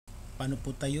paano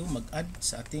po tayo mag-add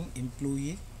sa ating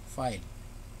employee file.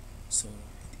 So,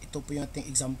 ito po yung ating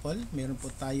example. Meron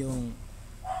po tayong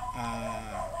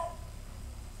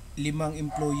 5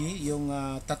 employee. Yung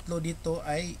tatlo dito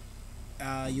ay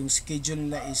yung schedule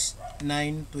nila is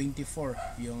 9/24,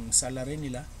 yung salary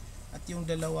nila. At yung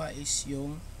dalawa is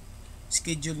yung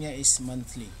schedule niya is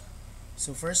monthly.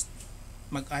 So, first,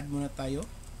 mag-add muna tayo.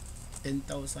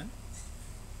 10,000.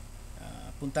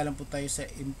 Punta lang po tayo sa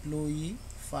employee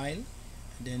file,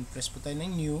 and then press po tayo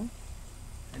ng new,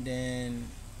 and then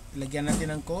lagyan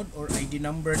natin ng code or ID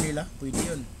number nila. Pwede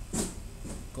yun.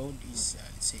 Code is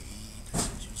let's say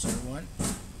 01,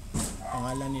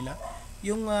 pangalan nila.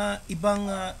 Yung ibang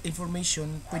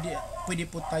information pwede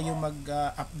po tayo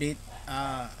mag-update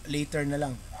later na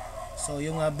lang. So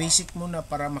yung basic muna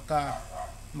para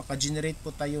maka-generate po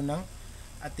tayo ng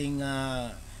ating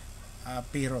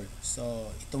payroll.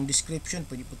 So itong description,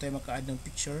 pwede po tayo maka-add ng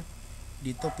picture.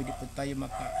 Dito pwede po tayo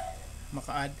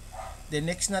maka-add. Then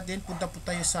next natin, punta po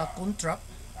tayo sa contract.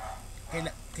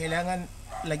 Kailangan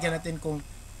lagyan natin kung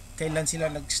kailan sila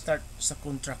nag-start sa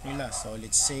contract nila. So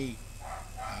let's say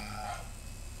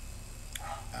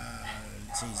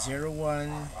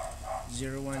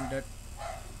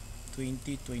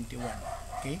 01/01.2021.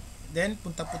 Okay? Then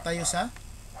punta po tayo sa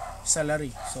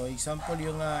salary. So example,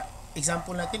 yung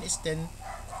example natin is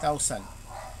 10,000.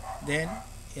 Then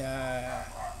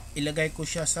ilagay ko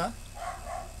siya sa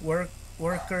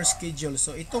worker schedule.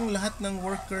 So itong lahat ng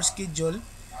worker schedule,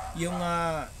 yung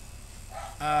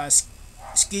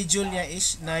schedule niya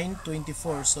is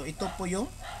 9/24. So ito po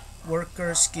yung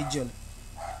worker schedule.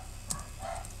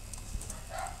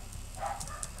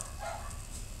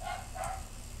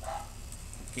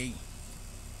 Okay.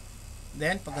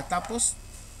 Then pagkatapos,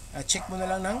 check mo na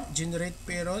lang ng generate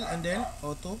payroll, and then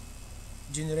auto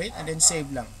generate, and then save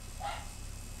lang.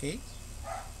 Okay.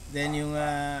 Then yung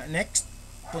next,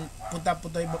 punta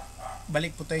po tayo,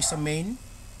 balik po tayo sa main,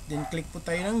 then click po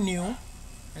tayo ng new,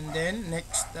 and then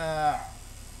next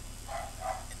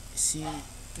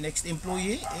next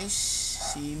employee is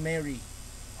si Mary.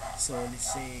 So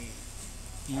let's say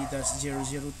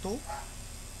E-002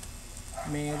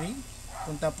 Mary.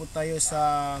 Punta po tayo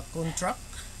sa contract.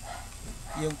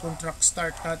 Yung contract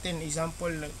start natin,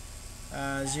 example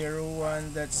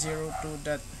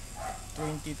 01.02.2021,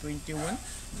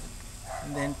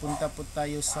 and then punta po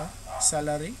tayo sa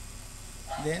salary.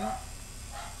 Then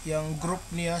yung group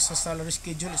niya sa salary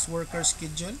schedule is worker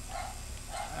schedule.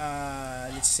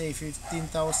 Let's say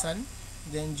 15,000,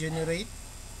 then generate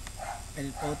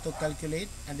and auto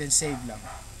calculate, and then save lang.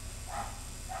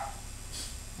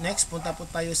 Next, punta po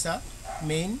tayo sa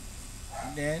main,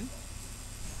 then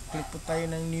click po tayo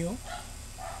ng new.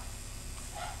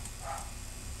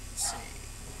 Let's say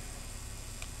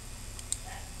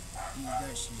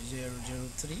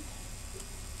E-003.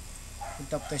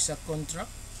 Punta po tayo sa contract.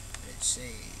 Let's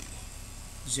say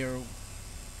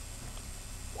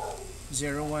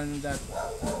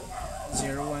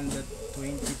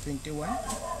 01.2021.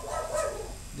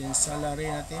 Then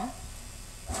salary natin,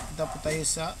 punta po tayo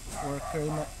sa worker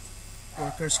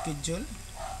schedule.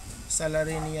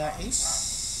 Salary niya is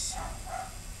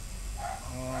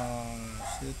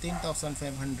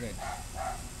 13,500.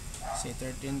 Say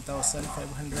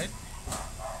 13,500.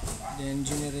 Then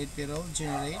generate payroll,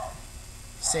 generate,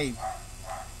 save.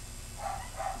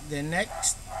 Then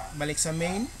next, balik sa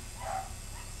main.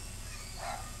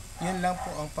 Yun lang po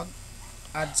ang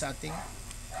pag-add sa ating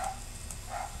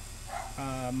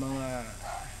mga,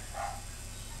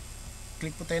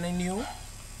 click po tayo ng new,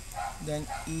 then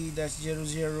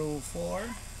E-004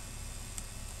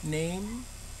 name,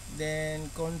 then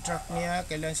contract niya,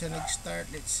 kailan siya nag-start,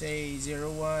 let's say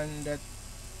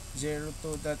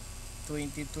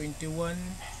 01.02.2021,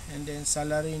 and then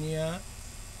salary niya,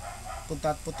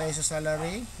 punta po tayo sa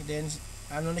salary. Then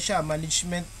ano na siya,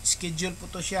 management schedule po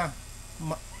to siya,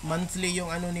 monthly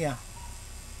yung ano niya,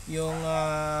 yung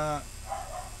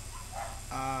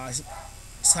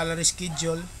salary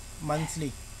schedule monthly.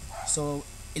 So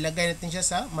ilagay natin siya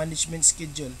sa management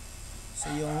schedule. So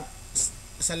yung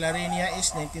salary niya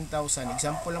is 19,000.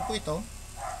 Example lang po ito.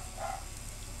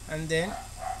 And then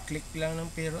click lang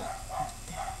ng payroll.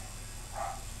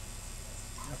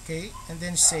 Okay, and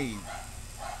then save.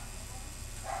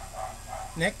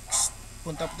 Next,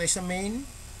 punta po tayo sa main.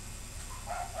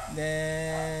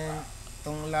 Then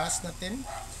itong last natin,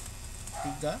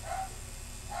 3.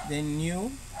 Then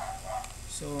new.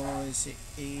 So it's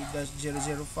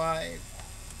A-005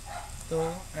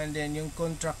 to, and then yung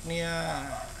contract niya,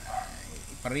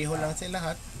 pareho lang sa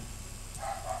lahat,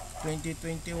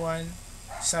 2021.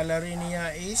 Salary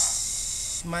niya is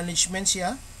management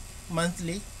siya,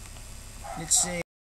 monthly. Let's say